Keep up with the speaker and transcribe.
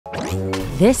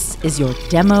This is your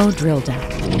demo drill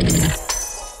down.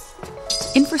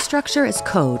 Infrastructure as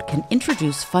code can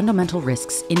introduce fundamental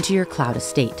risks into your cloud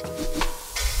estate.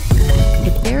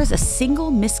 If there's a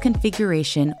single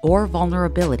misconfiguration or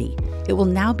vulnerability, it will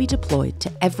now be deployed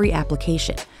to every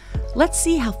application. Let's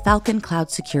see how Falcon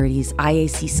Cloud Security's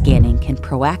IaC scanning can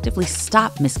proactively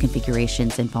stop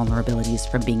misconfigurations and vulnerabilities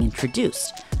from being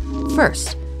introduced.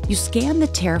 First, you scan the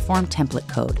Terraform template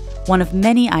code, one of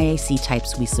many IaC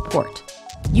types we support.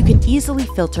 You can easily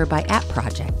filter by app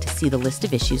project to see the list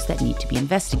of issues that need to be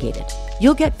investigated.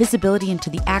 You'll get visibility into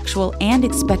the actual and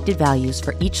expected values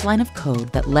for each line of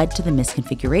code that led to the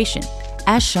misconfiguration,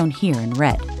 as shown here in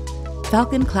red.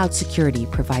 Falcon Cloud Security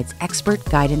provides expert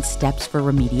guidance steps for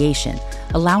remediation,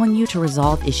 allowing you to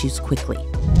resolve issues quickly,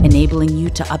 enabling you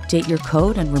to update your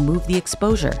code and remove the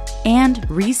exposure, and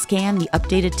rescan the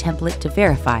updated template to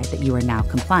verify that you are now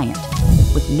compliant.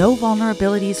 With no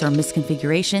vulnerabilities or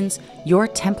misconfigurations, your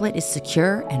template is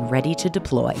secure and ready to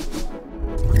deploy.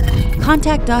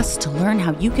 Contact us to learn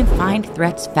how you can find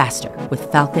threats faster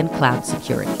with Falcon Cloud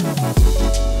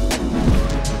Security.